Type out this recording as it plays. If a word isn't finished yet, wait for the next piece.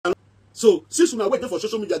So since we are waiting for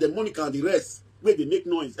social media, the Monic and the rest, where they make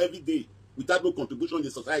noise every day without no contribution in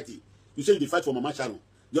the society, you say they fight for Mama Sharon.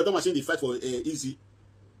 The other one saying they fight for Easy.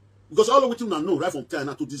 Because all of what you know right from time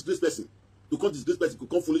now to disgrace person, to come disgrace person, to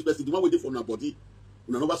come foolish person, the one waiting for our body,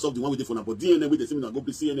 we never solve the one waiting for our body. D0N with the same go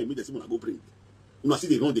bring CNN, with the same go bring. You see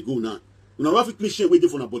they run, they go now. You know, if clean shame waiting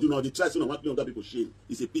for our body, now they try to want other people shame.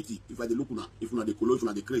 It's a pity if I they look now, if not the color, if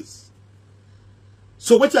not the craze.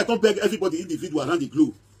 So when I compare everybody individual around the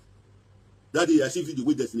globe, that day I see video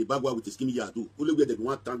with Destiny Bagua with the skinny yadu. Only where they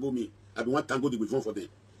want tango me, I want tango the weave for them.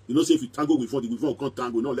 You know, say if you tango with the weave can't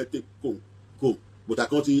tango, no let it come. But I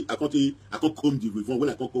can't come the weave when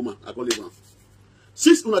I can't come, I can't live on.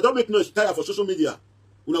 Since una don't make noise tire for social media,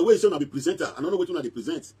 una way say una be presenter, I don't know what una they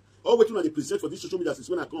present. All what una they present for this social media since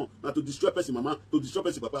when I come, now to destroy person mama, to destroy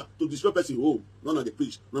person papa, to destroy person home. None of the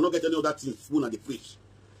preach. No not get any other thing. Una they preach.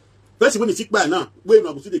 Person when they sick by now, where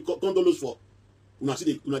una go see the condolence for. Una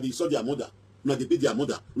see they saw their mother, una they beat their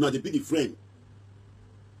mother, una they beat the friend.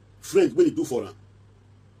 Friend when they do for her.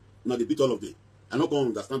 Una they beat all of them. I not gonna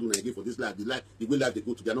understand una again for this life, the way life they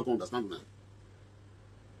go to, they are not gonna understand una.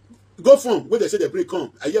 Go from where they say they break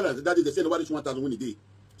come. I hear that they say nobody 1,000 when a day.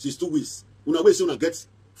 Since 2 weeks. Una way soon get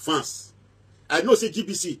fans. I know say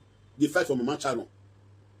GBC they fight for Mama Sharon.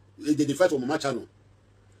 They fight for Mama Sharon.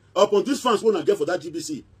 Upon these fans when I get for that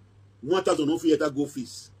GBC, 1,000 no free go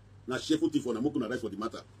fees. Na shameful thing for na mokuna rise for the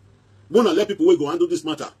matter. Wanna let people wey go handle this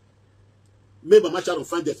matter. Maybe Mama Sharon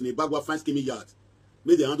find that in a bagua find scheming yard.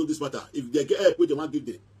 May they handle this matter. If they get help, they want give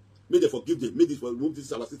them. May they forgive them. May they remove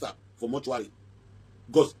this our sister for mortuary.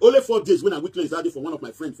 Because only 4 days when I witnessed that day for one of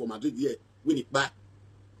my friends from Madrid here, when it back,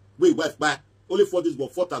 when wife back, only 4 days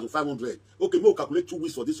but 4,500. Okay, we'll calculate 2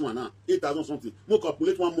 weeks for this one now, 8,000 something. We'll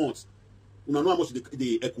calculate 1 month. We know how much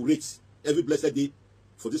they accurate every blessed day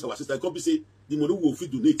for this our sister. The company say the money will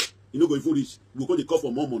fit donate. You know, go even reach. We'll go the call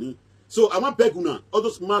for more money. So I want beg una, all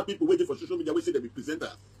those smart people waiting for social media, we say they be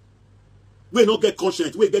presenters. We not get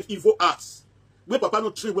conscience, we get evil acts. We papa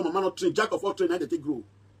not train, we mama not train, jack of all train, and they take grow.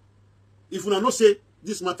 If una not say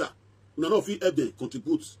this matter, una not feel help them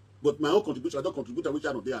contribute. But my own contribution, I don't contribute, I wish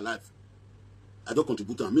I don't be alive. I don't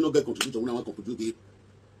contribute, I may not get contribution when I want to contribute.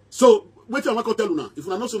 So, wait till I want to tell una, if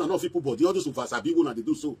una not say una not people, but the others who fast sabi when they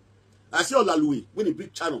do so. I see all that Louis, when he bring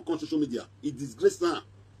Sharon on social media, he disgrace now,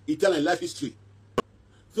 he tell in life history.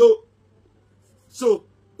 So,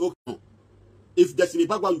 okay. If Destiny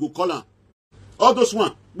Bagua, you go call her. All those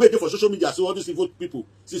one, wait for social media, so all these evil people,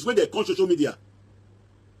 since when they come social media,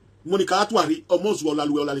 Monica Atuari, almost Walla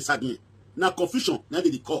Sadien. Now confusion, now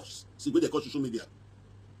they cause, since when they come social media.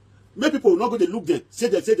 Many people will not go to look them, say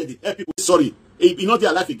that they help people. Sorry, it's not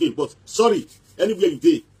their life again, but sorry, anywhere you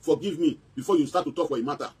did, forgive me before you start to talk for a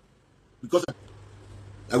matter. Because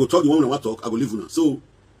I will talk the one I want to talk, I will leave now. So,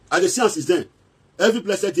 as the science is then, every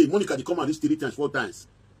blessed day, Monica they come at least 3 times, 4 times.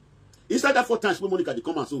 Inside that 4 times when Monica they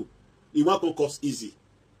come and so, it won't cause easy.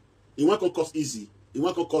 It won't cause easy. It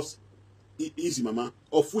won't cause easy, mama.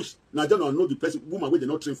 Of which, now I don't know the person, woman where they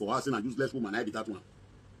not train for her, saying I useless woman, I be that one.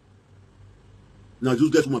 Now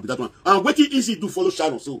useless woman be that one. And what it easy do follow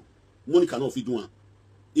Sharon, so Monica not fit do one.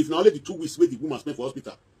 If now only the 2 weeks where the woman spent for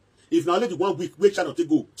hospital, if now only the 1 week where Sharon take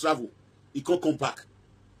go travel, he can't come back.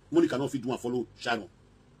 Monica not fit do one follow Sharon.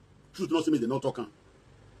 Truth not say me they not talking.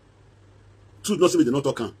 Truth not say me they not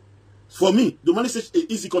talking. For me, the money says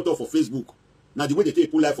easy content for Facebook. Now the way they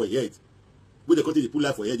take pull life for your head, when they continue to pull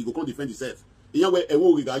life for your head, you go come defend yourself. You know where a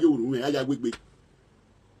woman got you room, I wig.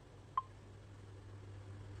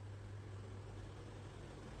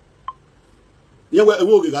 You know where a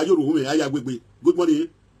woman got you room, I wig. Good morning.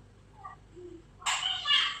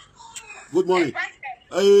 Good morning.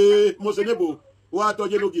 Hey, Mosenebo, what are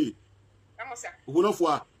you looking? Who know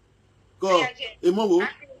for? Go, a momo,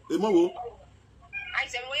 a momo.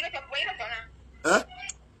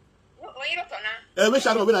 We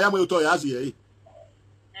shall not be a young toy as ye.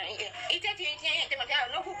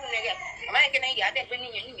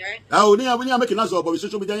 Oh, we are making us up, but we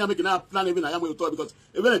should be making a plan even I am with toy because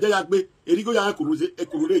even a day I be a legal accurate.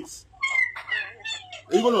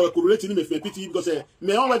 Even a correlate in me pity because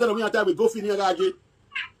may all weather we are with go fin near a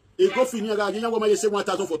go fin near a young woman say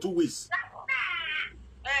 1,000 for 2 weeks.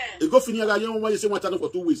 A go fin near a young woman say 1,000 for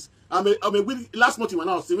 2 weeks. I mean, last month when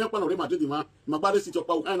I was saying one of them, I did my body sit up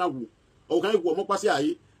and I will. Okay, what pass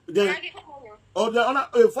here? Then, or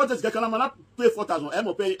the 40 can I pay 4,000? I'm going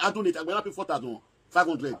to pay, I donate, I'm going to pay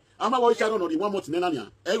 4,500. I'm not Sharon on the 1 month in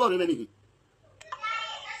Nania. I got anything.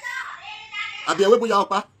 I'll be away with your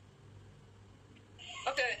papa.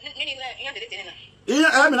 Yeah,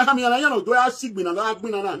 I mean, I come here, I know, do I sick bin and I have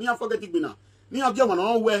been and I forget it bin. Near German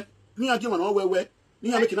all where, near German all where.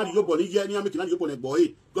 Ni ame kina di yobo ni ye ni ame kina di yobo ne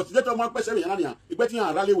boy. Because let one person be yana igbeti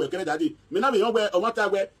an rally we kere daddy. Me na be yon we o mata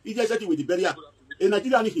we ije setting with the barrier. In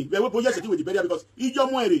Nigeria ni we bo setting with the barrier because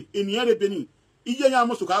ijo mo ere eniyan Benin. Ije yan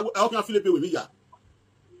mo so ka o kan Philippe we mi ya.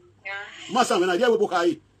 Masa me na je we bo kai.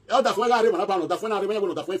 E da fun ga re mo na ba no da fun na re me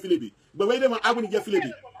no da fun Philippe. But we dey man agu ni je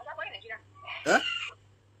Philippe. Eh?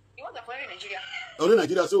 You want da fun Nigeria. Or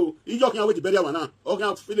Nigeria, so you can wait to bury one now. Or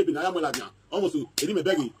can Philippines, I am almost to me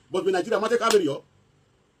begging. But when Nigeria, matter carry you.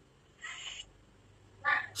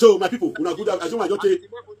 So my people, una good. I don't want to take.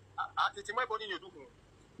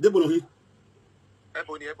 They bono hi.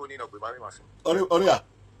 Ebony no be marry maso. Oria.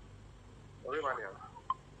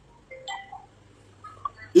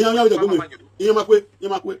 Iya nya we go me. Iya makwe.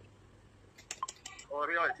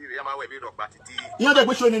 Oria ti iya ma we bi rock batiti. Iya de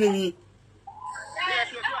gbe show ni.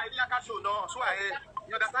 Yes, so no, so I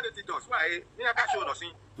you understand it does. Why? You can show no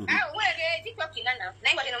sin. Where the TikTok na na. Na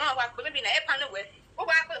ngba na wa ko be na eppa no we. O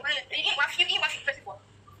ba ko wa fi festival.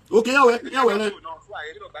 Okay, ya we na.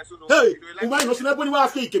 Hey, o ma no sin ebo ni wa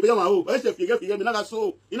fi ke be ya ma o. E se fi ge mi na ga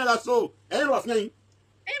so. Ina ga so. E ro afyan yin.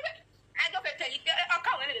 I don't tell you o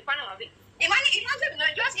ka we be pan no be. Imagine no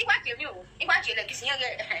just if I tell you. If I tell like sin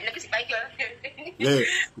like si ba ke. Yeah.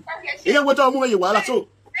 Iya wo ta mu we Wahala so.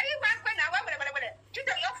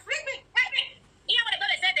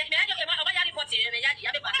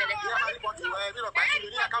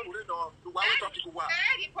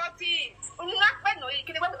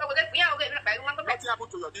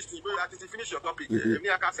 Finish your topic.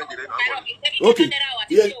 Okay.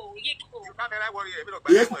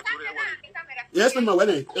 Yes, my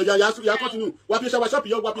way. You continue. What is our shop?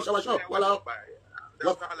 You what is our shop? Voilà.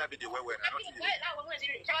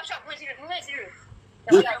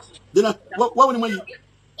 What will you?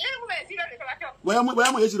 Where am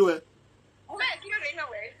I? Is it?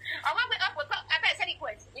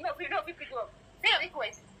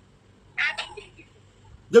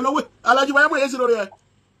 You know what? I like you. Why am I? Is it already?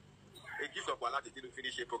 Gift of Wahala didn't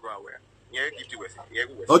finish a program where gift you.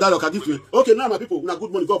 Oh, that okay, gift you. Okay, now my people, now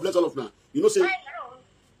good morning. God bless all of now. You know, say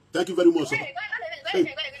thank you very much. Hey,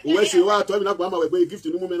 where she was talking about my way, gift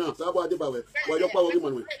to no moment now. So about the way, why you power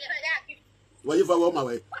woman way? Why you power my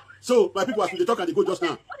way? So my people, as we talk and they go just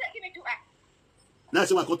now. Now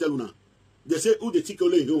say I can't tell you now. They say who they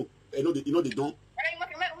tickle you know, you know they don't.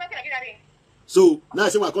 So now I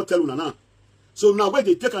say I can't tell you now. So now when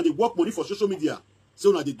they take and they work money for social media.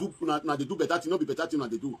 So now they do better thing, not be better thing now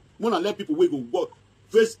they do. Wanna let people we go work,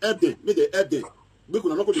 first help them, make they help them. Make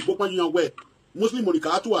una not go to work man union where mostly Monica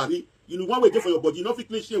Atuari. You know one way there for your body, you know fit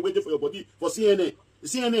clean shame way there for your body for CNN.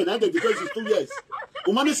 CNN, I get because it's 2 years.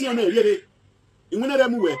 Umami CNN really. You wanna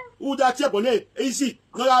them where? Who that check on it? Easy.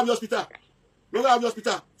 No have hospital. No have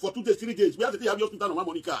hospital for 2 days, 3 days. We have to have hospital on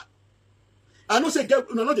Monica. I know say get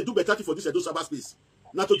no they do better thing for this edos cyberspace.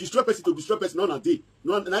 Now to destroy person on a day.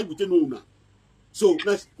 No, and I will tell no now. So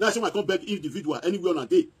now I come back individual anywhere on a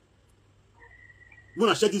day. When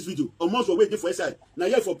I share this video, almost we're waiting for a side. Now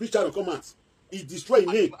here for preacher or comments, he destroy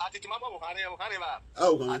name.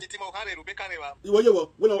 Oh, when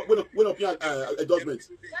up here endorsement.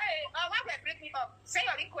 Say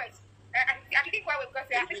your request.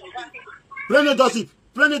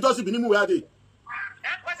 Plenty gossip in where are they?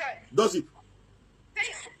 Gossip.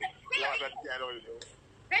 Say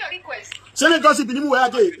your request. Say gossip in where are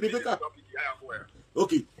they, Rebecca?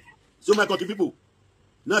 Okay, so my country people,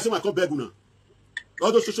 now say my come back now.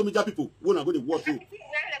 All those social media people wanna go to war too.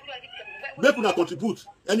 Make una contribute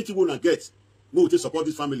anything we wanna get. We will take support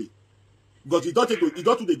this family. But it don't take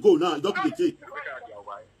the go now. It don't take the take.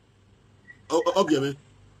 Okay, man.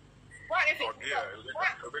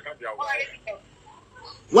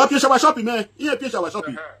 What place our shopping, man? Here place our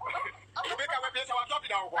shopping.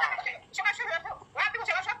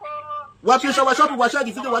 What place our shopping? What share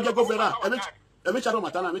the video? What you go for that?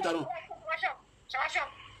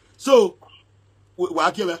 So,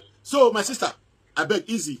 so my sister, I beg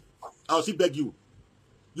easy. I'll still beg you.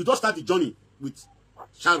 You don't start the journey with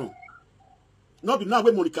Sharon. Not be now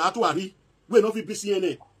when Monica Atuari, we not be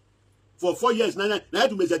CNN for 4 years. Now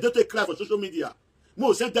to make the cry for social media.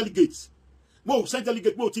 More send delegates. More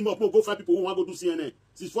team up. More go find people who want to go do CNN.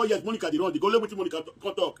 Since 4 years, Monica did not. The go let Monica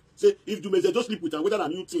talk. Say if you may just sleep with her, whether a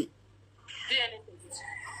new thing.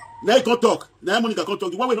 Now you can't talk. Now Monica can't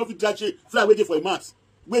talk. The one we not drag fly away there for a month.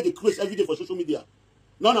 Where they craze every day for social media.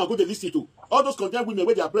 Now go to listen to all those content women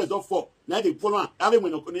where their breasts don't fall. Now they follow on. Have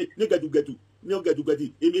when no get to.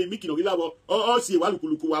 Making of level. All see waluku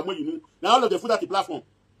you know. Now all of the food at the platform.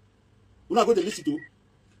 We not go to listen to.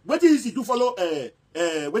 What is it to follow?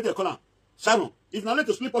 Where they call her Sharon. If not let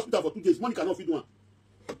to sleep hospital for 2 days, Monica not fit one.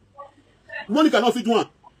 Monica not fit one.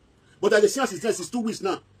 But as the science is 2 weeks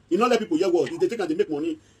now. You not let people hear what. If they take and they make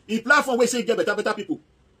money. If platform where say get better people,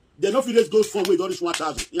 they don't feel raise those funds with all this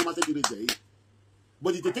 1,000. You must say raise there.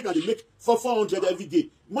 But if they take and they make 400 every day,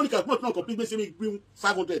 Monica not complete. May say me bring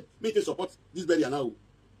 500. Make they support this berry now.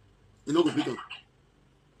 You know go big on.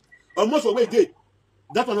 Almost for way day.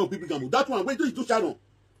 That one no people can move. That one wait do it to Sharon.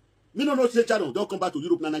 Me no say Sharon. Don't come back to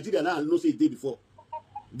Europe. Now Nigeria now I no say a day before.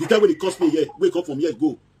 The time when it cost me here, wake up from years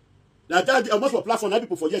go. Now that almost for platform, now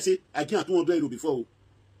people for years say I gain 200 euro before.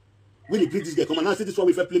 When they bring this guy come and now say this one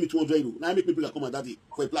we play me 200 euro. Now I make people come and that day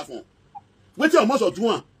for a platform. Wait till almost of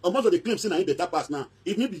doing, almost of the claim saying I better pass now.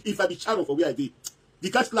 If I be Sharon for where I did, the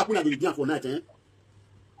catch clap when I go again for night,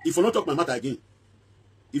 If I not talk my matter again,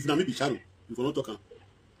 if now me be Sharon, if I not talk.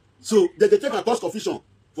 So they take a cost confusion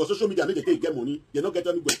for social media, make they take get money. They not get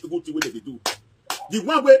any good thing what they do. The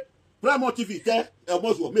one way Prime TV tell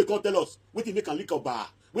almost make come tell us what he make and lick a bar,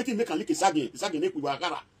 what he make and lick a sagging make with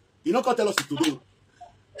Wahala. He not come tell us to do.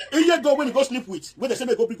 In year go when he go sleep with, when they say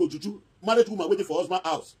make go bring go juju, married woman waiting for husband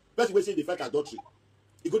house. Person will say they fight adultery.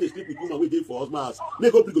 He go to sleep with woman waiting for husband house.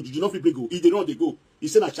 Make go bring go juju, not free bring go. If they know they go, he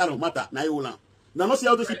say na Sharon matter, na Eolan. Now not see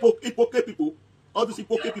all those hypocrite people, all those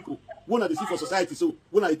hypocrite people. One are the see for society, so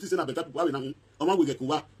one are the things na better people. Why we get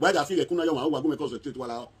kunwa? Why they feel kuna yawa? Why go make concentrate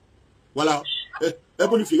wala? Wala.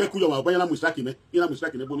 Ebony figure kuyo ma obanya na mustraki me. Ina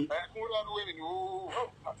mustraki ne boni.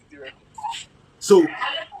 So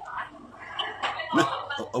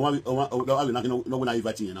I will not know when I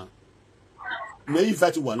invite you now. May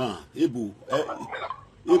invite you one, Ebu,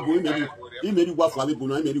 he made you work for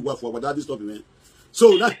Ebu, I made you work for what that is stopping, man.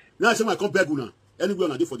 So now I say I come back now.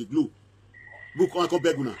 Anywhere I do for the glue. Book on come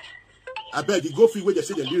back now. I bet the go fee where they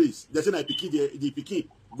say the lyrics. They say I pick the picking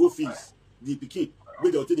go fees. The picking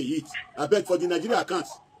where they take the eat. I bet for the Nigeria account.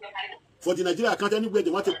 For the Nigeria account, anywhere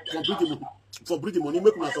they want to complete the money,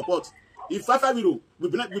 make my support. If 5 euro, we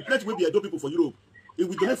pledge will be a people for Europe. If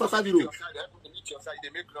we donate for 5 euro,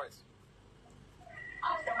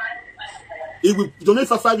 if we donate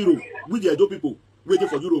for 5 euro, we the Edo people waiting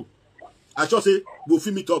for Europe. I just say we'll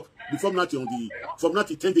film it up before not on the from not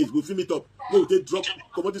 10 days. We'll film it up. We'll take drop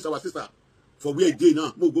commodities our sister for where a day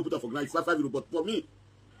now. We'll go put up for 5 euro. But for me,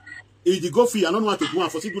 if the go fee, I don't want to do one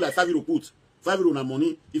for do like 5 euro put 5 euro na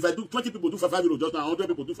money. If I do 20 people do for 5 euro just now, 100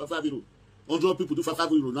 people do for 5 euro. 100 people do for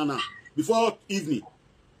 5 euro now. Before evening,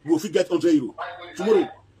 we'll get 100 euro. Tomorrow,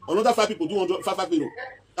 another 5 people do 5 euro.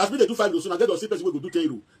 As me they do 5 euro, so now get the 6 person will go do 10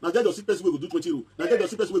 euro. Now get the 6 person will go do 20 euro. Now get the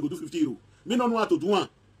 6 person will go do 50 euro. Me don't know how to do one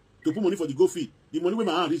to put money for the go fee. The money with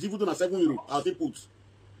my hand is even done at 7 euro. I'll take put.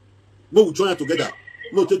 No, we join her together.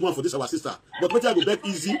 No, take one for this our sister. But when I go back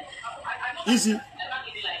easy.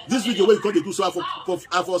 This video where you can't do so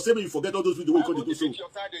for saying you forget all those videos where you can't do so.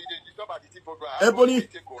 Ebony.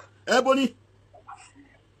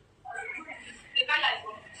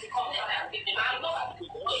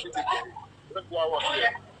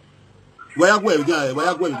 Where you going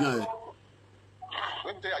again?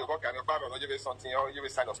 Let me tell you, you got kind of bad or you something, you will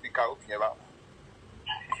sign a speaker up here. Or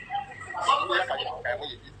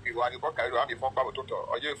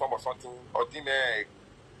you form of something or dinner.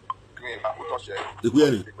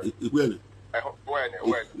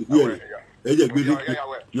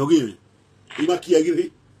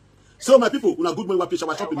 So my people, una good morning, picture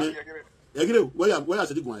shopping man. Where I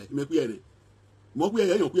said going, make we mo ku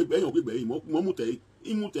eyan pe yi mo mute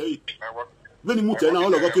imute beni mute na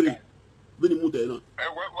all of kiri beni mute na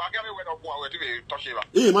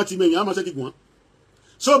ma ti me yan ma se ti gun.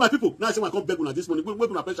 So my people, now I say I come beg una this morning, we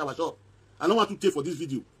una pressure our shop. I don't want to take for this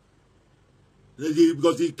video.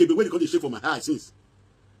 Because the cable when they come to shake for my eye since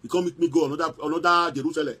he come make me go another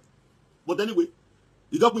Jerusalem. But anyway,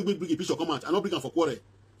 he don't bring a picture come out. I don't bring them for quarrel.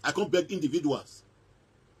 I come beg individuals.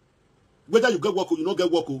 Whether you get work or you not get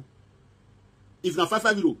work, if na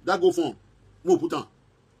 5 euro, that go from mo put on.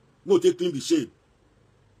 Mo take clean the shame.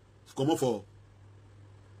 Come on for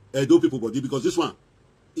Edo people body because this one,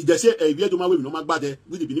 if they say if you do my way, we no make bad there.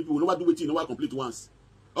 We the people no do wetin, no complete once.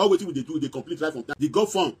 All wetin we dey do, they complete right from time. The go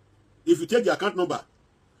fund. If you take the account number,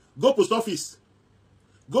 go post office.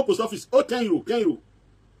 Oh, 10 euro.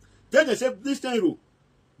 Then they say this 10 euro.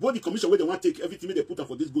 What the commission where they want to take everything they put on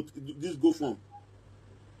for this go fund.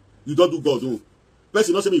 You don't do God's own.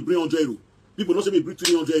 Person not say me bring 100 euro. People not say me bring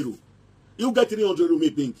 300 euro. You get 300 euro may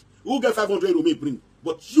bring. You get 500 euro may bring.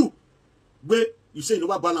 But you, where you say you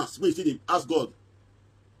know balance, where you say they ask God,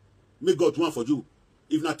 make God do one for you.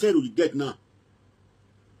 If not 10 euro you get now,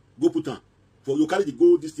 go put on. For you carry the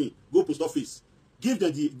go this thing, go post office, give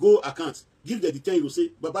them the go account, give them the 10 euro,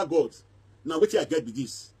 say, Baba God, now what I get with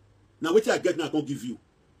this? Now what I get now I can't give you.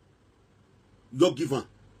 Don't give on,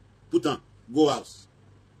 put on, go house.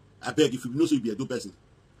 I beg if you know so you be a do person.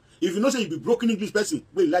 If you know say you be broken English person,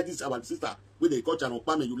 we like this our sister, where they call Sharon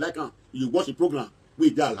Okpamen, you like her, you watch the program,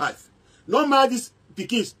 with their life. No matter this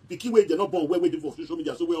pikin where they're not born, where they for social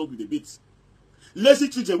media, so we hungry the beats. Lazy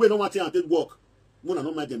children, we don't want to take work. Mona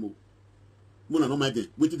no mind them. Mona no mind them.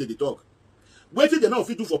 Wait till they talk. Wait till they know if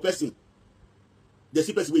you do for person. They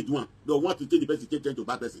see person wait one. They want to take the person change to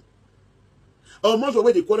bad person. Or most of the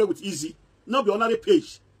way they quarrel with easy. Not be another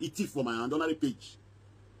page. It thief for my hand, another page.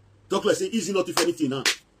 Talk like say easy not if anything now.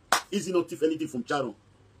 Easy not if anything from Sharon.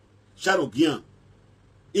 Sharon Gian.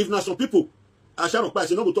 If now some people, Sharon Okpamen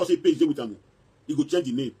say no go talk say page they with them. You go change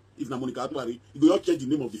the name. If na Monica Atwari, you go change the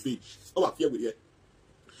name of the page. Oh, I fear with you.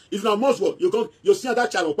 If na Moscow, you see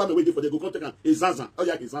that Sharon Okpamen waiting for they go contact a Zanzan. Oh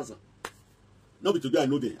yeah, Zanzan. Not be today I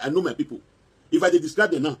know them. I know my people. If I dey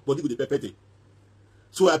describe them now, body go dey pepper them.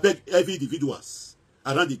 So I beg every individuals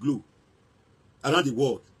around the globe, around the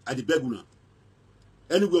world, I dey beg una.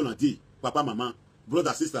 Anywhere on a day, papa, mama,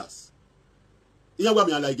 brothers, sisters. Here where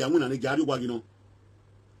me like Yamun and Gary Wagino.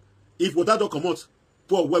 If water don't come out,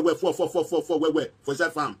 pour where for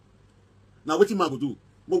inside farm. Now what man go do?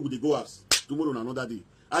 What would they go house tomorrow and another day?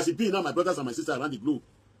 As it be now, my brothers and my sisters around the globe,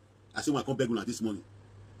 I say I come beg una this morning.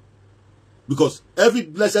 Because every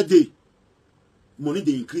blessed day, money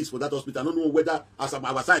they increase for that hospital. I don't know whether as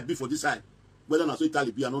our side be for this side, whether na so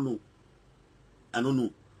Italy be, I don't know. I don't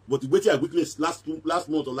know. But the way I witnessed last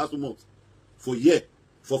month or last 2 months, for year,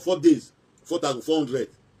 for 4 days, 4,400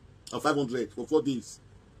 or 500 for 4 days.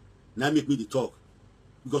 Now make me the talk.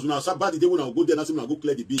 Because when I was bad the day when I go there, I go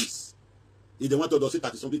clear the bills. If they want to say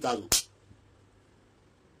 30-something thousand.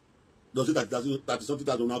 Does it 30-something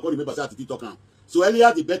thousand? Now I can't remember say Atiti talk now. So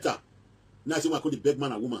earlier the better. Now I say I call the beg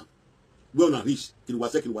man and woman. We on a rich. Can we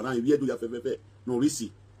say can we do your fair? No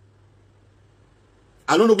risky.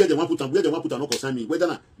 I don't know where they want to put them, where they want to put them, not concern me. Whether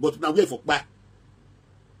not, but now we're for back.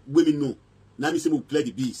 Women know. Now me say we clear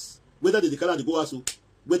the bills. Whether they declare the go also,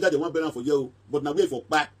 whether they want better for you, but now we're for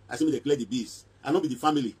back. I say me they clear the bills. I not be the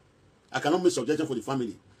family. I cannot make suggestion for the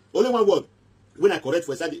family. Only one word. When I correct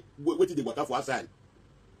for inside, wait till they work out for outside.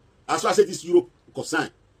 As I say this Europe concern.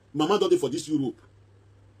 Mama don't do for this Europe.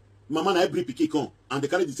 Mama na every picky come and they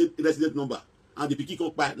carry the same resident number and the picky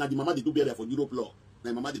come back. Now the mama they do better for Europe law.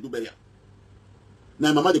 Now mama they do better.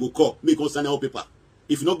 Now mama they go call, make us sign our paper.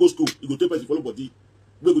 If you not go school, you go take person follow body.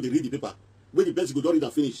 We go they read the paper. When the person go don't read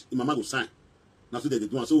and finish, the mama go sign. Now so they do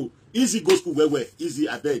one. So easy go school where easy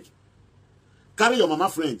I beg. Carry your mama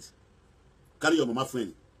friend. Carry your mama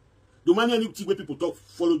friend. The money anything where people talk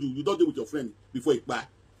follow you. You don't deal with your friend before it buy.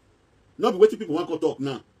 Not be waiting people want to talk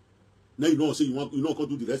now. Now you know say you want to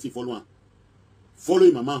do the rest you follow one. Follow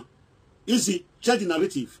your mama. Easy, change the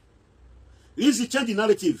narrative. Easy, change the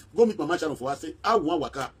narrative. Go meet Mama Sharon for us. Say, how one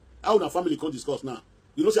waka? How una family can discuss now?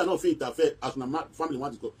 You know, say I not fit interfere as una family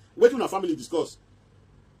want discuss. Wait till una family discuss.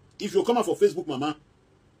 If you come out for Facebook, Mama,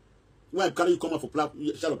 when I carry you come out for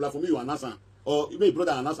Sharon platform, you answer. Or you may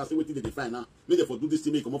brother and answer, say what they define now. May they for do this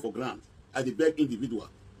thing, may come out for grant. I dey beg individual.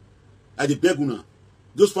 I dey beg una.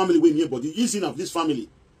 Those family wey near body, easy enough this family.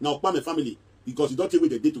 Now Okpamen family, because you don't take away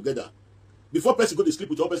the day together. Before person go to sleep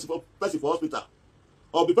with your person for hospital.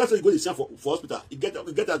 Or the person you go to see for hospital, you get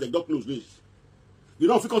as the doctor knows this. You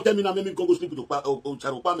know, if you can't tell me now, maybe you can go sleep with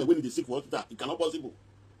Sharon Okpamen when he's sick for hospital. It cannot possible.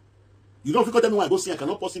 You know, if you can't tell me when I go see, it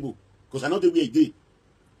cannot possible. Because I know the way a day.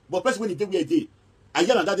 But person when he day where a day, I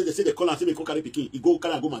hear that day they say they call and say they come carry pikin. He go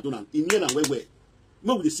carry and go McDonald's. In here and where.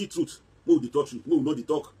 No with the see truth. No with the talk truth. No with not the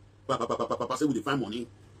talk. Papa say with the find money.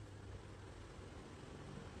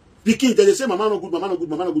 Pikin, they say mama no good, mama no good,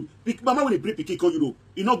 mama no good. Mama when they bring pikin come Europe,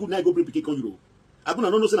 it not good now go bring pikin come Europe. I don't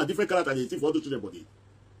know say a different character they see for other children body.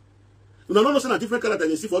 You don't know say a different character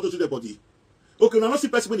they see for other children body. Okay, you not see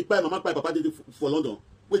person when he buy mama buy papa they for London.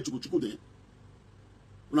 Wait chuku then.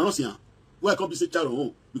 You not see am. Why can't be say child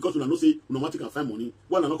home because you not say you no can find money.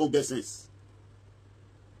 One not come get sense.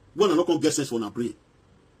 One not come get sense for na brain.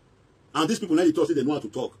 And these people now they talk say they know how to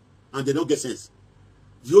talk and they don't get sense.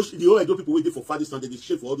 The whole Edo people waiting for far stand, they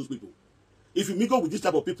shame for all those people. If you mingle with this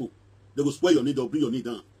type of people, they will spoil your need or bring your need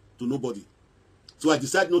down to nobody. So I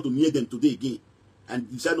decide not to near them today again. And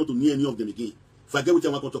decide not to near any of them again. If I get what I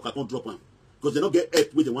want to talk, I can't drop them. Because they don't get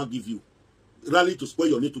help where they want to give you. Rally to spoil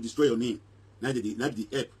your name, to destroy your name. Now they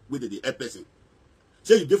help where they help person.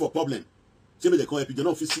 Say you dey for problem. Say they can't help you. They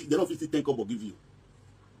don't feel think up or give you.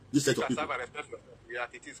 This set of people. Yeah,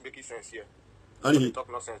 it is making sense here. Any talk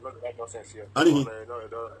nonsense, not the right nonsense here. Any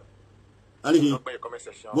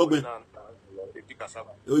What ben?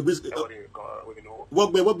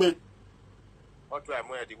 What ben? What try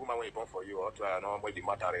more the woman when born for you, or try no more the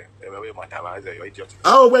matter. The matter is your idiot.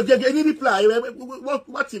 Oh, well, any reply?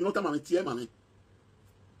 What him? Not man, TI, man.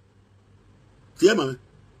 TI, man.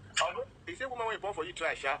 He said, woman, born for you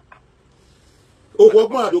try, Sha. Oh,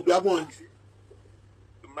 what more do you want?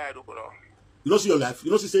 You don't see your life. You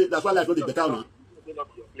don't see that's why life not better now.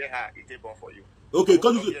 Okay,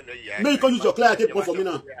 can't use maybe can't use your clear take one for me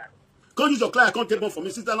now. Can't use your clear, can't take one for me.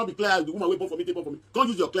 Sister, not be clear. The woman wait for me, take one for me. Can't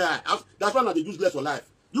use your clear. That's why they useless for life.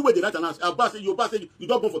 You wait the right answer. Your boss say you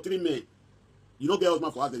don't born for 3 men. You don't get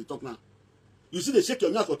husband for us they talk now. You see they shake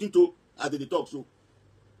your mouth for tinto as they talk so.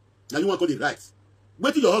 Now you want to call it right.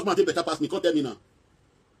 Wait till your husband take better pass me. Can't tell me now.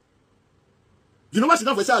 You know what?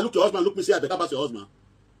 Enough for say I look your husband, look me say I better pass your husband.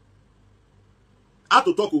 How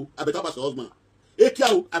to talk, I better pass your husband.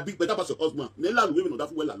 Ekia, I better pass your husband. Nela luwe no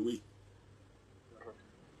dafu well luwe.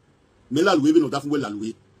 Nela luwe no dafu well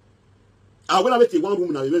luwe. Ah, when I wait one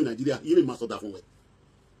room in Nigeria, you may master that way.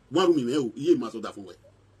 One room in here, you master that way.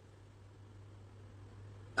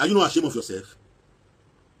 Are you not ashamed of yourself?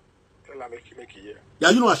 Yeah,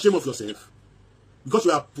 you not ashamed of yourself because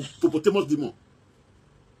you are hippopotamus demon.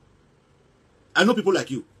 I know people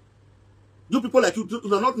like you. You people like you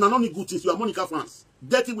are not only good things. You are Monica France.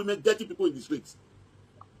 Dirty women, dirty people in the streets.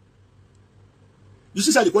 You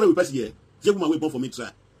see, the quarrel with person here. Say woman wait born for me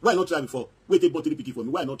try. Why not try before? Wait, they bought 3 picky for me.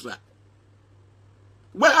 Why not try?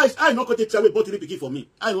 Why I not going to try? Wait, bought 3 picky for me.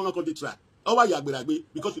 I not going to try. Oh, why you are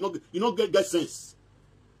because you not get sense.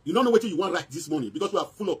 You don't know what you want right this morning because you are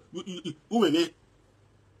full of women.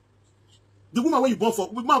 The woman where you born for,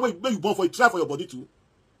 where you born for, you try for your body too.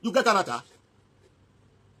 You get character.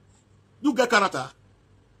 You get character.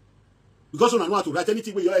 Because you don't know how to write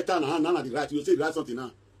anything where you write down and the right. You say write something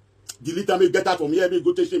now. Delete me, get out from here, me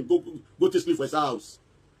go to shame, go to sleep for his house.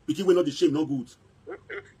 Because we know the shame, no good.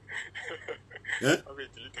 Yeah?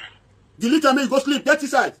 Delete me, go sleep, get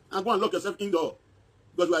inside, and go and lock yourself indoor.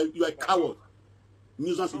 Because you are a coward.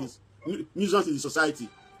 Nuisance in the society.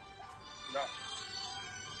 No.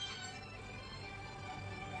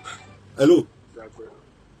 Hello.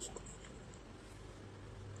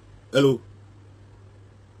 Hello.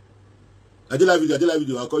 I did live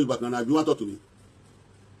video. I'll call you back now. If you want to talk to me.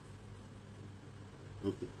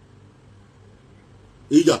 Okay.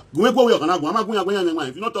 Ija,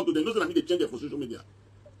 if you not talk to them, those are me they change it for social media.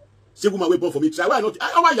 Say woman wait born for me. Try why not?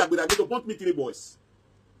 Why you go to want me 3 boys?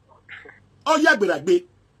 Oh yeah, be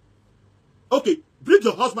okay. Bring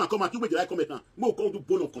your husband come and you wait the right comment now. Mo come do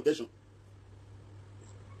bone of contention.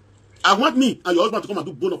 I want me and your husband to come and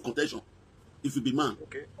do bone of contention. If you be man,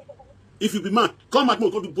 okay. If you be man, come at me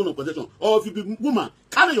and come do bone of contention. Or if you be woman,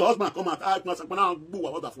 carry your husband come at I must now go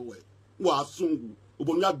wonderful way. Wa sungu.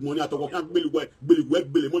 Obonya money at work and belly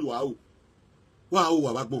wow.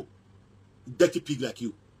 Wow, dirty pig like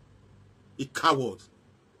you. A coward.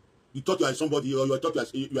 You thought you are somebody or you thought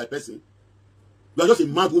you are a person. You are just a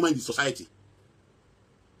mad woman in the society.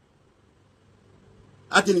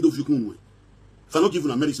 I didn't do you. If I not give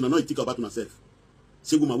you a medicine, I not think about myself.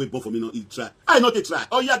 Say woman wait born for me, not eat try. I not a try.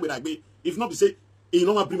 Oh yeah, but I be. If not be say, you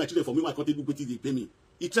know bring my children for me, my country do what they pay me.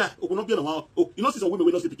 It try. Oh, not be no. Oh, you know see some women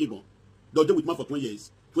will not see picky born. They'll deal with man for 20 years.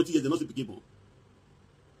 20 years they not see picky born.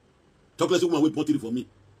 Talk less woman wait born for me.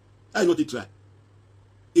 I not a try.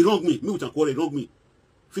 It wrong me with a quarrel, wrong me.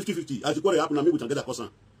 50-50. As the quarrel happen, me with a get a person.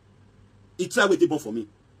 It try wait born for me.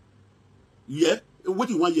 Yeah? What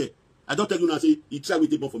do you want here? I don't tell you now, say, it try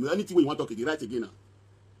wait born for me. Anything you want to talk again, write again now.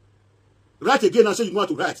 Write again and say you know how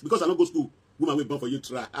to write. Because I don't go to school. Woman wait born for you,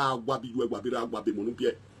 try. Wabi,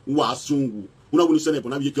 monupie. Wasungu. Una will send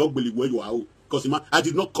upon you, where you are. Because I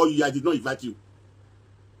did not call you, I did not invite you.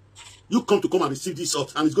 You come and receive this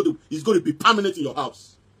salt, and it's going to be permanent in your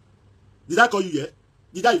house. Did I call you here?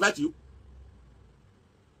 Did I invite you?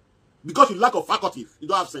 Because you lack of faculty, you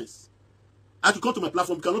don't have sense. As you come to my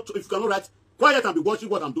platform, if you cannot write, quiet and be watching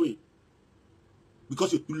what I'm doing.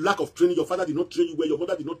 Because you lack of training, your father did not train you well, your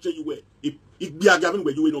mother did not train you well. It be a gathering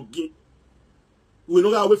where you will not gain. We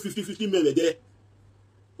know that way 50-50 men there.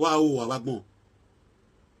 Wow,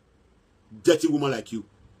 dirty woman like you.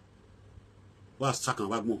 Wow, second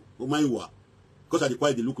wagmo. Oh my wa. Because I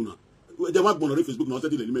require the look now. They want on Facebook now.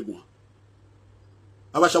 Let me go.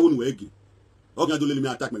 I was showing you again. Okay, don't let me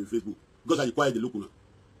attack my Facebook because I require the look now.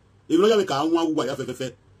 If you know you can one who have if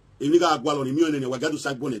you got a gual on immune and wagado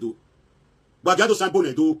sang boneto. Wagado sang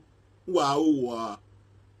boneto. Wow.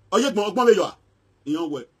 Oh, yet more where you are. In your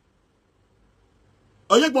way.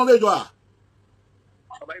 Oh, yet more where you are.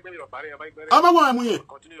 I'm a woman.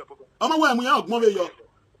 I'm a woman. I'm a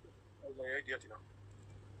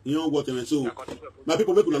you know what I mean? So, my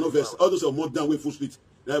people make no verse. All those are more down way full street.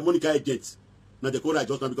 Monica agents. Now they call her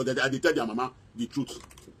just now because they tell their mama the truth.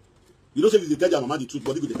 You don't say they tell their mama the truth,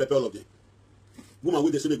 but they go to pepper all of them. Woman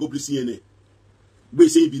when they say they go please CNN. We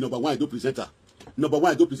say be number 1, I don't present her. Number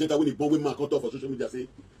 1, I don't present her when they born women cut off for social media say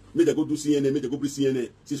Make they go do CNN, make they go bring CNN.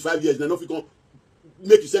 Since 5 years, now no fit come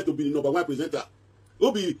make yourself to be the #1 presenter. It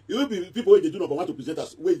will be people where they do #1 to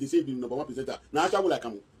presenters, where they say the #1 presenter. Now Asha will like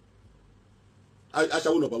come. Asha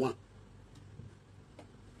will #1.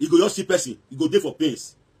 You go just see person, you go there for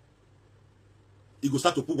pains. You go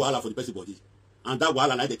start to put wahala for the person body. And that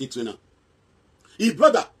wahala like they take trainer. His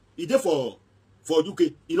brother, he there for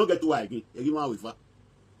UK, he don't get to why again. He give one with her.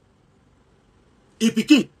 He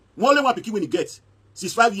pikin, only one pikin when he gets.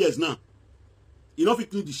 Since 5 years now. He don't fit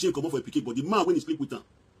clean the shame come up for a pikin, but the man when he sleep with him,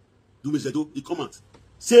 do me zedo, he come out.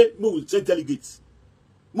 Say, Mo will send delegates.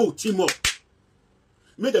 Mo will team up.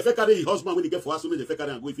 Make the fair carry his husband when he get for us, make the fair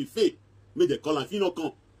carry and go. If he fail, make the call and if he not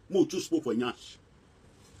come, Mo choose spoke for Nyash.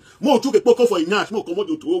 Mo took a poker for Nyash, Mo come out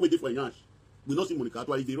to wait for Nyash. We not see Monica,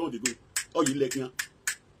 why they run, they go. Oh, you like here.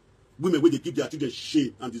 Women where they keep their children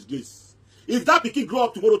shame and disgrace. If that pikin grow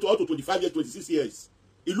up tomorrow to out to 25 years, 26 years,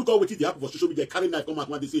 he look out what they happen for social media, carry knife, come out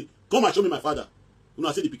when they say, come and show me my father. When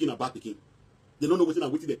I say the pikin a bad pikin. They don't know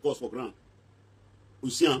what they cause for ground. You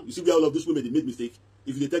see where all of these women they made mistake.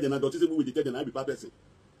 If they tell them that, they tell them I be bad person.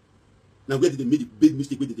 Now where did they make the big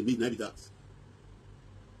mistake? Where did they make that?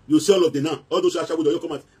 You see all of them now. All those who will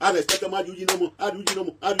come out. I respect them. How do you know more? How do you know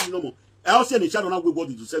more? How do you know more? I also say Sharon now we what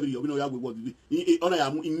to 7 years. We know how we what to do. Honor ya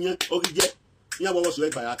mu inye orije. Inye what was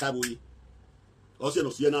right by atabo yi. Also no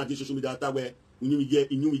see na social media where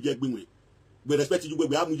inyumi je gbinwe. We respect you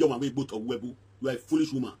we am your man we both of webu. You are a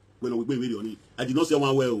foolish woman when we be on it. I did not say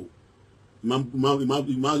one well.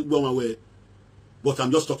 One way. But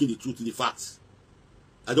I'm just talking the truth, the facts.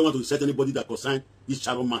 I don't want to insult anybody that concern this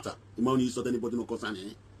Sharon matter. The man insult anybody no concern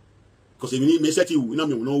eh. Because if you need me set you, no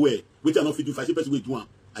nowhere. Wait I not fit do 5 person we do one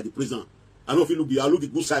at the prison. I don't feel look the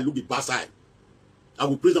good side, look the bad side. I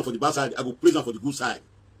will praise them for the bad side, I will praise them for the good side.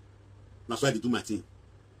 That's why they do my thing.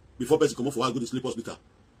 Before person come up for I go to sleep hospital.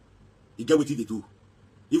 You get what they do.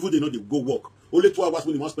 Even they know they go work. Only 2 hours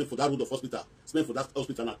when you must spend for that road of hospital. Spend for that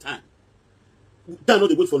hospital at time. Time not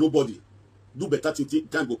they wait for nobody. Do better thing,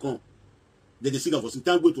 time will come. Then they see that for some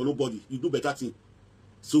time wait for nobody. You do better thing.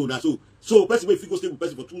 So now so person if you go stay with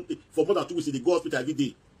person for more than 2 weeks, they go hospital every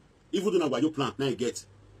day. Even though now you plan, now you get.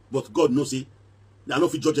 But God knows say, I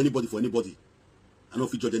don't feel judge anybody for anybody. I don't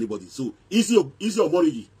feel judge anybody. So easy or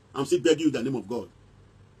morally, I'm still begging you in the name of God.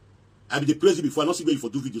 I be the praise you before I not see where you for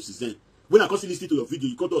do videos since then. When I constantly listen to your video,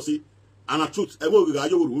 you come to say, and the truth,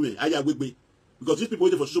 because these people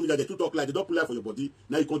waiting for social media, they talk like they don't put life for your body.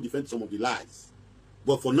 Now you can't defend some of the lies.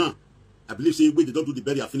 But for now, I believe say when they don't do the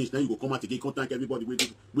burial finish, now you go come out again, you can't thank everybody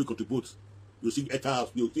we contribute. You see enter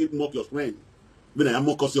house, you see mock your friend. When I am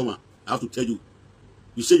more customer, I have to tell you.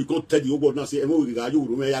 You say you can't tell the whole world now say, I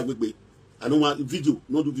don't want video,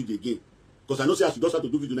 not do video again. Because I know say as you just have to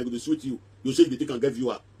do video, I go to sweet you. You say they can get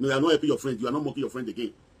viewer. No, you are not helping your friend, you are not mocking your friend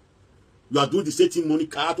again. You are doing the same thing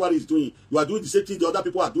Monic is doing. You are doing the same thing the other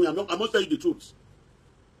people are doing. I must tell you the truth.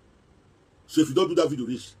 So if you don't do that video,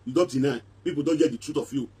 Rich, you don't deny. People don't get the truth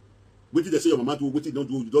of you. Wait till they say your mama do, wait till they don't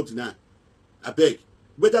do, you don't deny. I beg.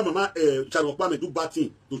 Whether mama Sharon Okpamen do bad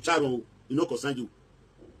thing to Sharon, it not concern you.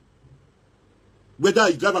 Whether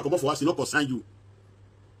you drive and come out for us, it not concern you.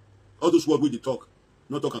 All those words with the talk,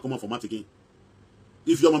 not talk and come out for mat again.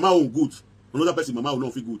 If your mama won't good, another person mama will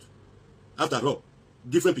not feel good. After all,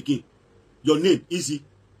 different picking. Your name easy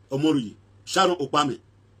Omorui, Sharon Okpamen,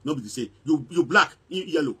 not be the same. You black,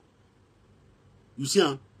 yellow. You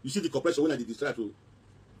see, you see the compression when I did distract you.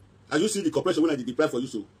 And you see the compression when I did deprive for you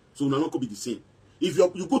so now not could be the same. If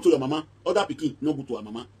you go to your mama, other picking, no go to her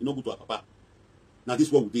mama, you no go to her papa. Now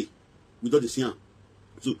this what we do. We don't the same.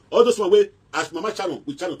 So all those one way as Mama Sharon,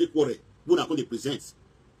 we Sharon take quarrel, when I come they present.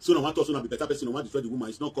 So no one also not be better person, no one destroy the woman.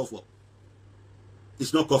 It's not called for.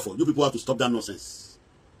 It's not called for. You people have to stop that nonsense.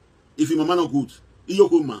 If your mama not good, iyo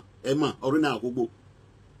homa, Emma, Orina Hobo.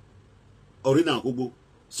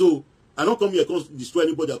 So I don't come here to destroy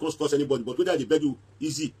anybody, I can't curse anybody, but whether they beg you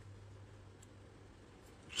easy.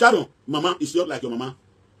 Sharon, mama is not like your mama.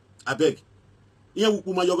 I beg. Iya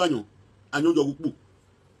wuku ma yoga nyo, anyo yo wuku.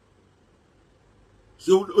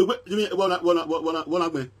 So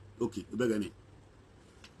okay, beg any.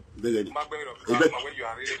 Beg any.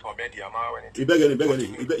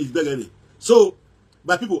 So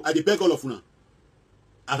by people, I beg all of una.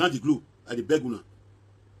 Around the globe, I beg una.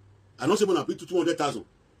 I don't say when I pay 200,000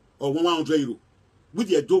 or 100 euro. With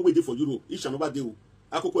the door waiting for euro, each and over day.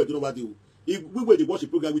 I could go over day. If we were to watch the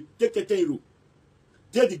program, we take 10 euro.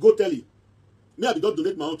 Tell the go tell it. Me, I don't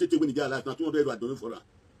donate my own 10 when they are alive. Now 200 euro I donate for her.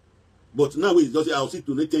 But now we just say I'll see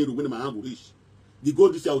donate 10 euro when my hand will reach. The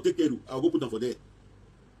gold this year I'll take 10 euro. I'll go put them for there.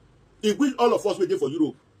 If we all of us waiting for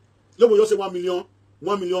Europe, let me just say 1 million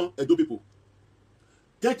Edo people.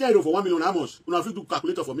 €10 for 1 million, how much? You know, if you do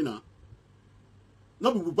calculator for me now.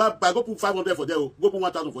 No, we buy, go put 500 for there, go put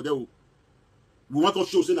 1,000 for there. We want to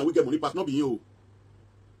show saying that we get money pass, not be you.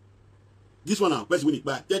 This one now, best win it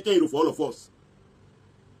by €10 for all of us.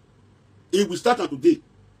 If we start on today,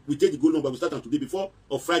 we take the goal number, we start on today before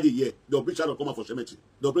of Friday here, they'll bring Sharon come out for cemetery.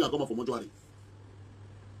 They'll bring her come out for mortuary.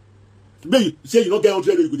 Maybe you say you don't get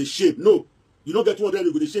 100, you go to shame. No. You don't get 200,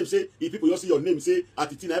 you go to shame. Say, if people just see your name, say,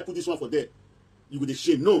 Atiti, I put this one for there. You go to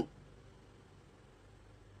shame. No.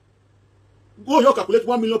 Go here, calculate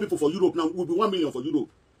 1 million people for Europe now. Will be 1 million for Europe.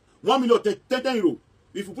 1 million, 10 euro.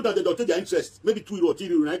 If you put that, they'll take their interest. Maybe 2 euro, 3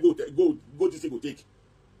 euro, and go this thing go take.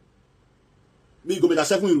 Maybe go make that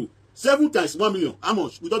 7 euro. 7 times 1 million. How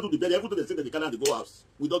much? We don't do the bed. Everything they say that they can't go house.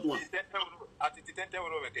 We don't want.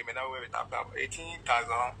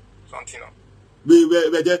 18,000 something. We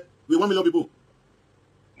 1 million people.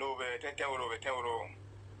 No, 10 euro.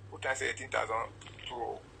 What I say 18,000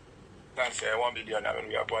 to times 1 million. I mean,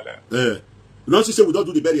 we are born there. You know, she say we don't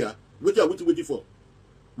do the burial. What are we waiting for?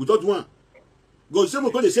 We don't want. Go say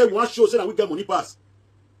we say we want show say that we get money pass.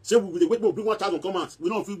 Say we wait more bring 1,000 comments. We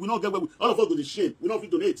don't get where all of us go to shame. We don't feel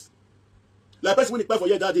donate. Like person when it pay for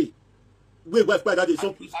year that day. We buy that day.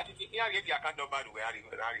 Some. Me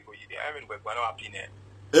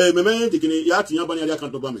dikini ya tiyan bani ya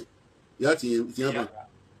account number me. Ya tiyan ban.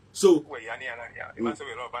 So.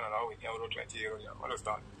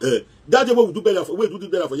 That day we do better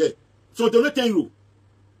for year. So they only 10 euro.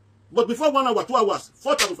 But before 1 hour, 2 hours,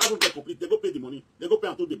 4,500 complete, they go pay the money. They go pay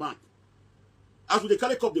until the bank. As they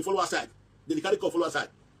carry cup, they follow aside. They carry cup, follow aside.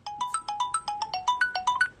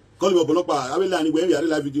 Call me Bonopa. I will learn anywhere. We are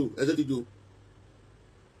live video. I said you.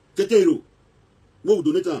 10 euro. What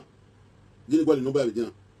we donate? Didn't go the number with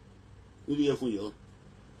them. We do here for you.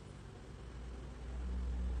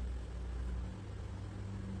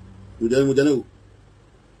 We don't know.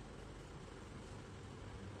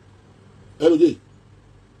 Hello, J.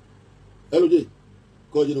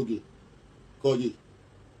 Call you, okay. Call you.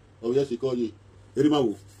 Oh, yes, he call you.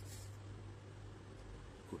 Erimawo.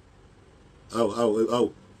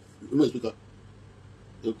 Ow. You must speak up.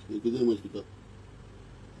 Okay, you must speak up.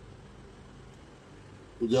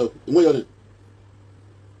 You your name?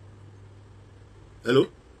 Hello?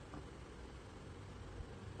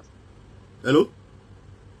 Hello?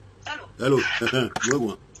 Hello? Hello?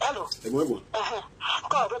 Hello?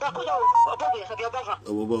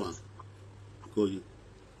 Call you.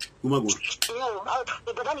 Alaji,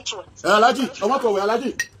 I want to wear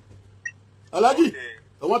Alaji, I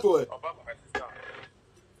want to wear.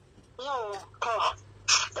 No,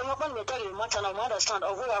 the moment we tell you much and I understand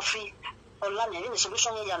of where free or land in the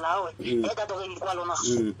solution you allow it. That doesn't equal on us.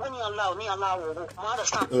 When you allow, I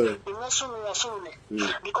understand. You must soon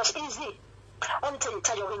because easy. Until you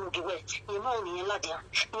tell you when you give away, you know in Ladia,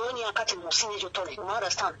 you only are cutting more senior to you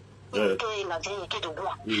understand. Okay, but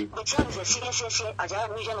here is a serious as I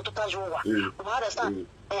region to Tajua. You understand?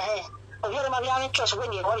 You're trust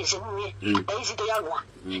when you're always in me. Easy to young one.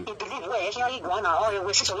 You believe where you're going or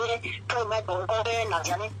we see so my or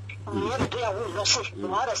Nadiani. You never do a will not see.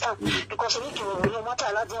 You understand? Because you no matter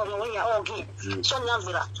a lot of way all game. So now,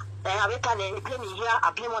 I blame here,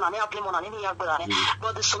 I blame on any other.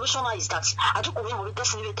 But the solution is that I took away with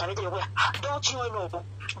this new territory. Don't you know?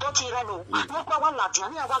 Don't you know? Not one Latin,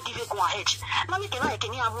 I will give you go ahead. Now we can have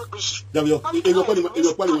wish.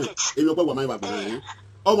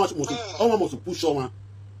 Almost push on.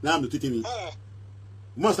 Now I'm treating me.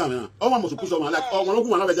 Most time, almost push on like oh,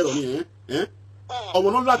 one of the eh? Oh,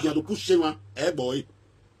 we're not like to push him, boy.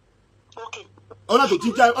 Okay. Ona to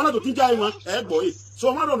teach him, boy.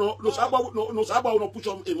 So I don't know, no Saba no push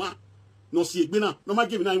on him, no see it, no my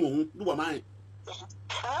giving him, do a mind.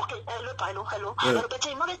 Okay, hello. But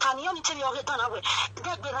in Mauritania, only tell you all the time away.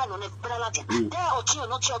 That be on a Bralatin. There or two,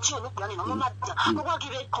 not your two, no planning, no matter. We will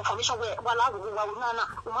give a confirmation where I will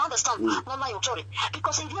understand, no my authority.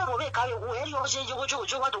 Because if you are awake, I will wear your Joe,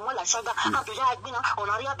 the one like Saga, and to Yagina, on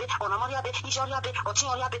Ariabe, on Amariabe, Isoriabe, or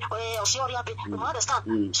Tioriabe, or Sioriabe, you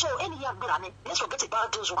understand. So any young Brani, let's forget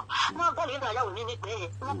about those one. Now, go in, I will need it,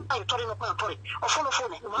 no, I told him, or follow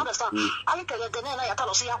phone, you understand. I tell you, the name I tell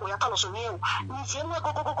us, I tell us,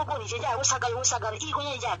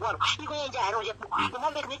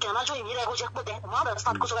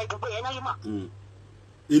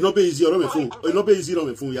 it's not easy on my phone. It's not easy on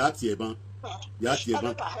my phone.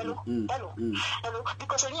 Hello.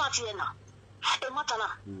 Because I'm not here now. I'm not going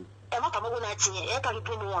to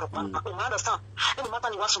understand. And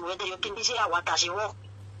Matani was whether you can be here what as you walk.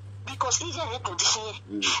 because easy and condition.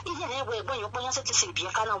 Easy and when you put yourself to see, you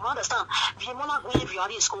can understand. You want to go if you are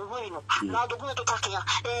in school, now the going to take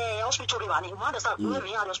hospital, you understand, we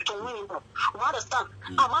are hospital women, you understand.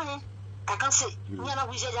 I can say, Yana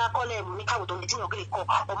Wizard, call them, Mika, don't need to call,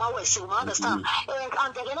 or my way, so I understand.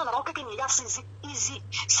 And again, I'm not picking it easy,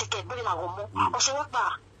 sick, bring a woman, or say what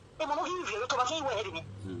bar. I'm not here, you're talking away.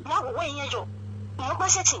 Now, when you're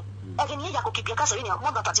not setting, again, you could keep your cousin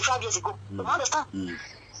more than 35 years ago. You understand?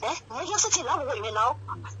 You're sitting now, women now.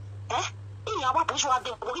 In our push, what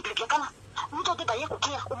they will be can. We don't buy a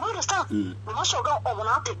cookie. You understand? We must go on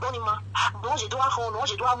out the Bonima. No, you do a home, no,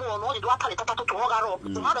 you do a more, no, you do a palette to Hogaro.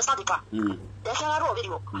 You understand the car. There's a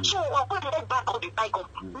video. So, I'll put it back on the icon.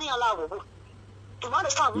 Near Lao. You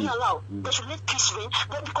understand? We allow. They should let peace reign.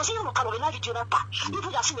 Because you know, Carolina, you know, if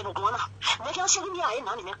you are seeing no one, they can see me. I am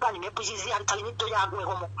not in a plan in a position and telling it to Yago.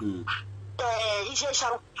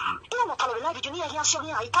 Sharon. You know, Carolina, you know, I saw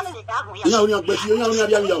me. I tell you, you know, but you know,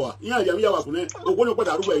 Yawa, what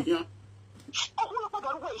are we here?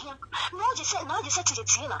 Now you said to the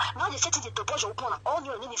Tina, now you said to the Bojo Pona, all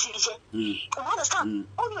your name is Zilije. You understand?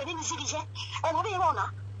 All your name is Zilije. And what do you want?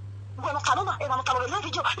 When a Canona and a Carolina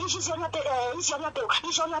video is your bill, is your bill,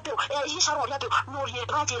 is your bill, is your bill, no, you're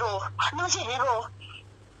right, no, zero.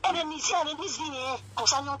 And then is the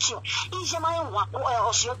concerning you. Is your mind or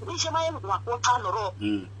is your mind what time or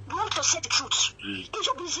you want to say the truth. If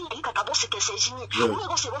you're busy, you can boss it, says me. You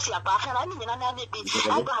go see what's your back, and I mean, I may be,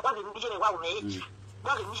 I got one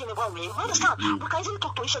way. You understand? Because you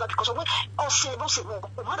talk to each other because of what or say, you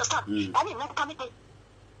understand? I mean, not coming.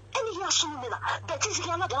 Any year soon, that is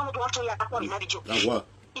not the only one to your marriage. If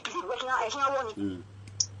you working out, I hear one.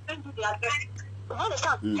 You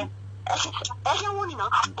understand? I hear one now,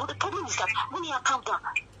 but the problem is that when you come down,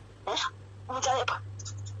 with Epa.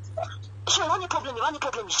 So, one problem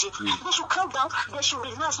is they should come down, they should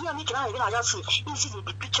realize me and me can I see easily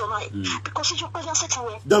the picture because it's your present setting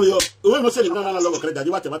way. Damn you, we must say, no, credit,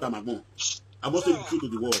 you want to I must say the truth to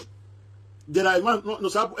the world. There are no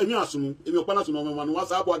sab, and you assume, in your palace, no one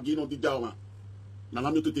was up again on the Java.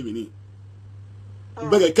 Nanami to TV.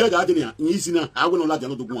 But I can't add in easy now, I will not let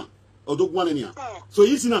you do one. Or do one in here. So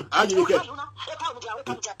easy now, I didn't get.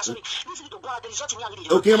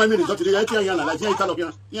 Okay, my minute,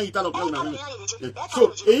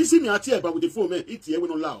 so easy me at here, but with the phone, it's here, we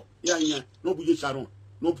don't allow. Yeah, no Buddha Sharon,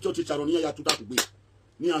 no Church Sharon, near to that way.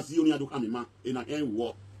 Near Zionia to come in in an end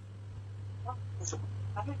war.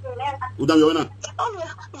 Udayona.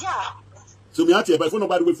 So me at here, but for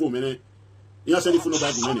nobody with 4 minutes. You are sending for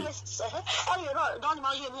nobody money.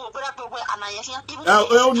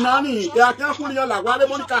 Oh, Nanny, I can't put your lagua,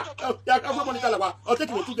 Monica. I can't Monica lagua. I'll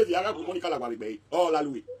take you to the Arago Monica lagua bay. Oh, La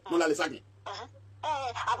Louis, Mona Lesagi.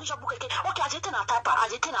 I wish I book it. Okay, I didn't attack. I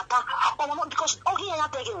didn't attack. Oh, because okay, I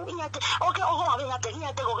take you. Okay, oh, I take you.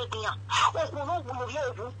 Oh, no, we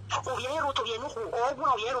are to Yenu, or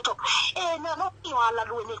one of Yeroto. No, you are La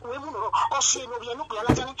Louis, or see no Yenu,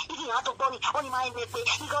 if you have to Bonnie, only my make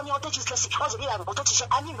he got your touches, or the river, but touches.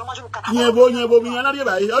 I mean, no matter what. Yeah, boy, we are not here.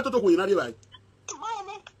 I ought to go in a river.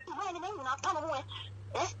 My name, not done away.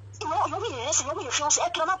 You fiancé,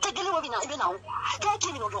 elle n'a pas de l'eau, now.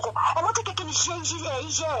 Quelqu'un nous le on va take any change,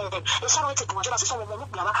 Sharon, it's a conjure, so on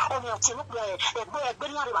look now, on your team, a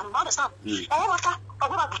billion, understand? I want to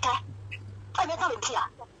I met them here.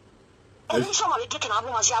 And you saw me getting a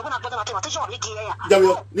woman, I want to put a mathematician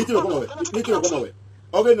here. Need to go away.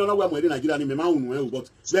 Okay, no, we're in Nigeria, in my but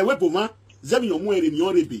the weapon, Zemi, you're in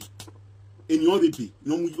your baby. In your baby,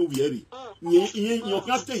 no movie. You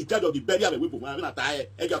can't take charge of the burial of the weapon. I'm not tired.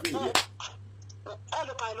 Hello.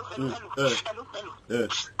 I'm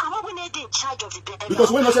not in charge of the burial.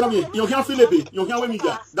 Because when I say you can't feel it, you can't win me.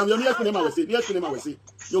 Damn, you're near to them, I will say.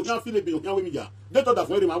 You can't feel it, you can't win me. Get out of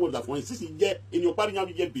where I was that for 6 years in your party,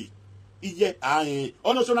 you get be. Yeah, I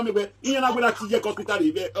honestly, I'm going to see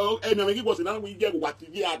hospital. Oh, and I was another we get what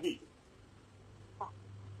you are.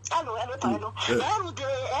 Hello. The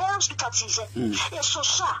hospital is so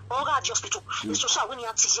sad. Or hospital is so sad when you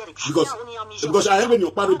are teasing. Because I have in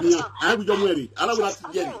your party, I have your married. I don't want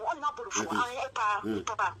to get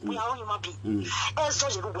Papa, we are only my being. As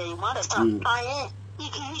such a way, you understand? I am.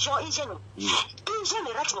 Is your agent. In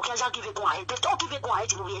general, can give it quiet. They don't give it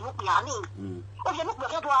quiet in the Nubiani. Or you look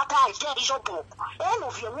at what I tell is your book. All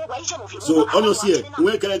of your agent of you. So, honestly,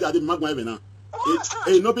 where can I get the Magma?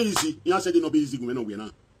 Nobody easy. You said no be easy when we now.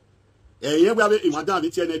 Yeah, we have a madame the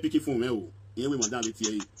TI0N picky phone. Yeah, we madame the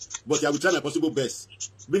TI. But I will try my possible best.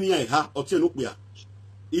 Bring here, or TI0N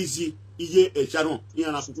easy. Sharon, you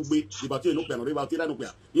are not to be about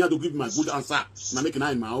TI0N. You have to give my good answer. I'm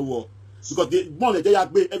making my own. Because the money they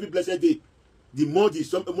have every blessed day. the more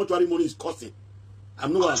the mortuary money is costing. I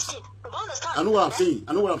know what I'm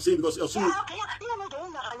saying because assuming.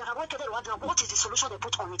 What is the solution they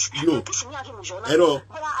put on it? No. Hello.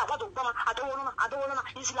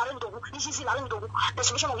 The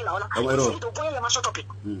solution of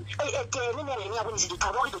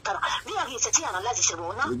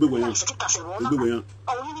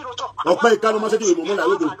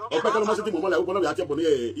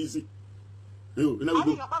easy. You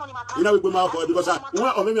know we go mouth because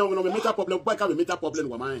or maybe I'm gonna make a problem. Why can't we make a problem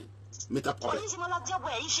with mine? Make a problem.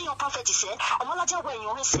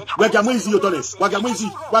 Wagamu easy otone. Wagamu easy.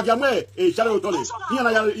 Wagamu Sharon otone.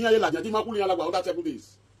 Here la jadi makuli ala wa other 7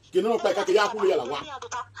 days. Kino no pa ka ya kuli ala wa.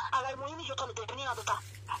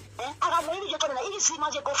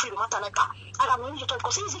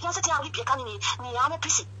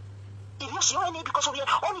 If you see any because of your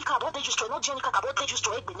only carbon they used to not Jenny carbon they used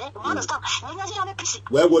to egg, understand?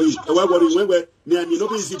 Where worry, when me no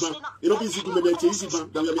be easy ban. You know be easy to me easy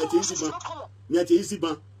ban. That me easy ban. Me easy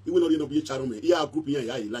ban. You will not be Sharon. Yeah, group here,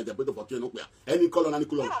 yeah, like the better for any color, any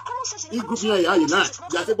color. In group here, yeah, nah.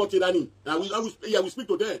 Just about it, I will speak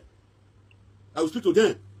to them. I will speak to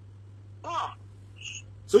them.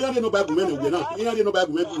 So you have no bad women, we now. You have no bad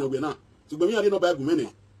women, we now. So when you have no bad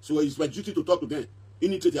women, so it's my duty to talk to them. You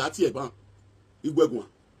need to take the ban. You go.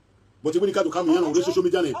 But when you come here on social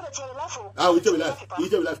media, we tell you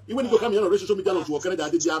life. Even if you come here on social media to work, they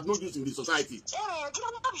have no use in the society.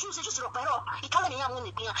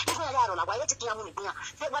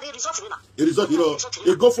 It is not,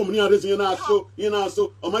 you go from here,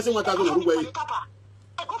 so, or my son, what I don't know.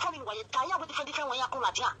 I go from different way.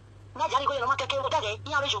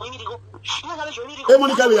 Hey,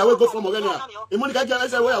 Monica, I will go from again. Hey, Monica, I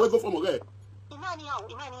say where I will go from again. Imania.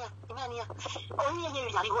 Only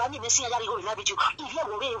you are missing a yard with you. If you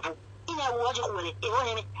will able, in a word, we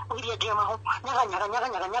be a dream.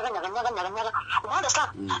 Understand?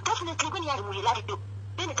 Definitely, when you will like you.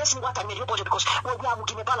 Then it doesn't what I made you because we are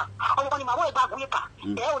looking a banner. Only my way back with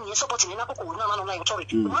they only supporting enough. No,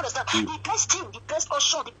 understand? The best thing, the best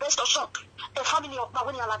option, a family of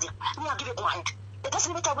Magonia Ladia. We are giving mind. It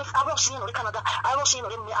doesn't matter with I was seeing in Canada, I was seeing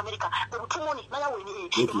in America. They will put money. Now we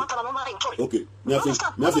okay. Me have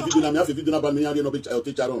to do about me and no bit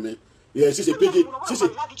Sharon. Yeah, she's a page.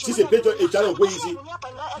 She's a page of Sharon go easy.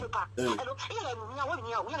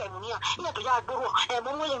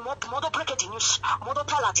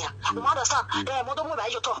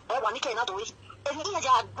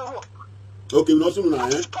 Okay, no soon now.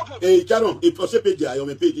 Sharon, if you say page, I am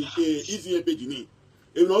a page. Easy page ni.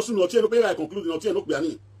 If no soon, not here. I conclude not here. No be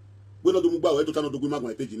ani. We no do mugba. We to turn no do guma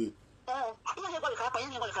my page ni.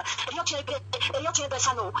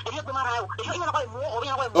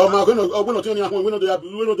 Oh my goodness! Oh, we not turn we no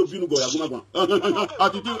do binu go ya guma guma.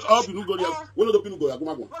 Atiti, oh binu go ya. We no do binu go ya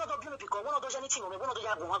guma guma.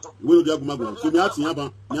 We no do ya guma guma. So me atiyan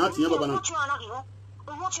ba na.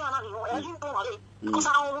 Because I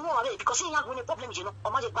don't know because he has a problem, you know,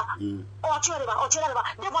 or magic back. Or Chilaba,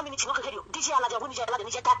 then 1 minute, this year, like a winner, like a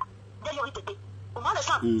jet, then you hit the big.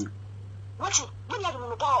 Understand? Watching, when you have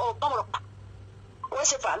a power or bubble.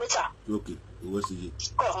 What's it for later? Okay, what's it?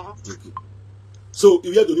 Okay. So,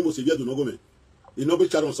 if you have the name of Sevilla, do not go, man. You know, be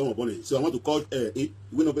chat on some bonnet. So, I want to call it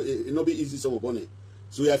will not be easy, some bonnet.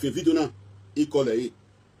 So, you have a video now, he call it.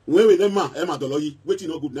 When we name Emma Doloyi, waiting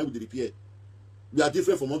no good now with the repair. We are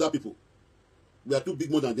different from other people. We are too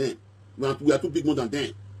big more than them. We are too big more than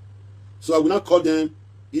them. So I will not call them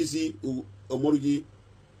easy or Morigi.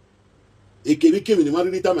 It came in the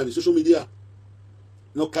married time on the social media.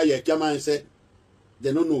 No Kaya Kama and said,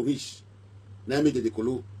 they don't know rich. Now made the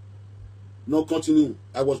colo. No continue.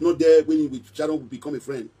 I was not there when with Sharon would become a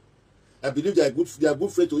friend. I believe they are good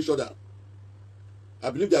friends to each other.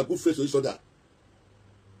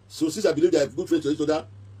 So since I believe they are good friends to each other,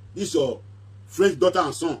 this is your friend's daughter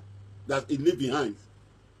and son that he leave behind.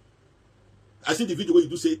 I see the video where you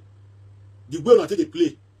do say the way until they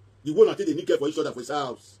play, the way until they need care for each other for his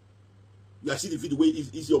house. You see the video where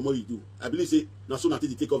easy your money do. I believe say now soon until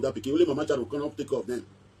they take off that picking. Only Mama Sharon cannot take off them.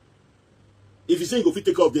 If you say you go fit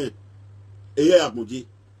take off them, now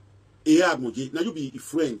you be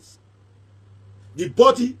friends. The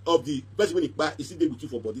body of the person when it back is still there with you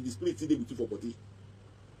for body. The spirit is still there with you for body.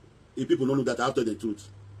 If people don't know that after the truth,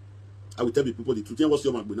 I will tell the people the truth. What's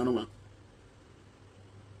your man? No man.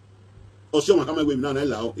 Osio come away now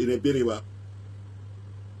allow in a berewa.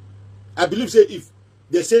 I believe say if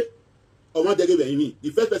they say or what they give me, the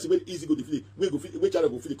first person will easy go defeat, we go fit which other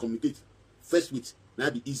go fit communicate first with now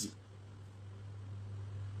be easy.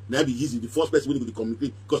 Now be easy. The first person will go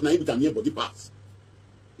communicate because now it can hear body parts.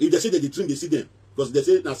 If they say that the train they see them because they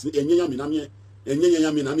say that's enye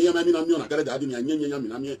ya mi na mi na kare da adi mi enye ya mi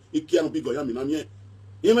na mi ikia no bigo ya mi na mi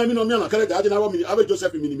yema mi no mi na kare da adi na wa mi abe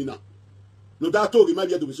Joseph mi ni na no da to ri ma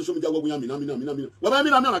bi do social media wo ya mi na wa mi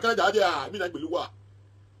na kare da adi a mi na gbelu wa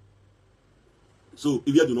so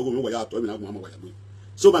if you do not go wa ya to mi na go ma wa ya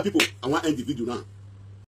so my people I want end the video now.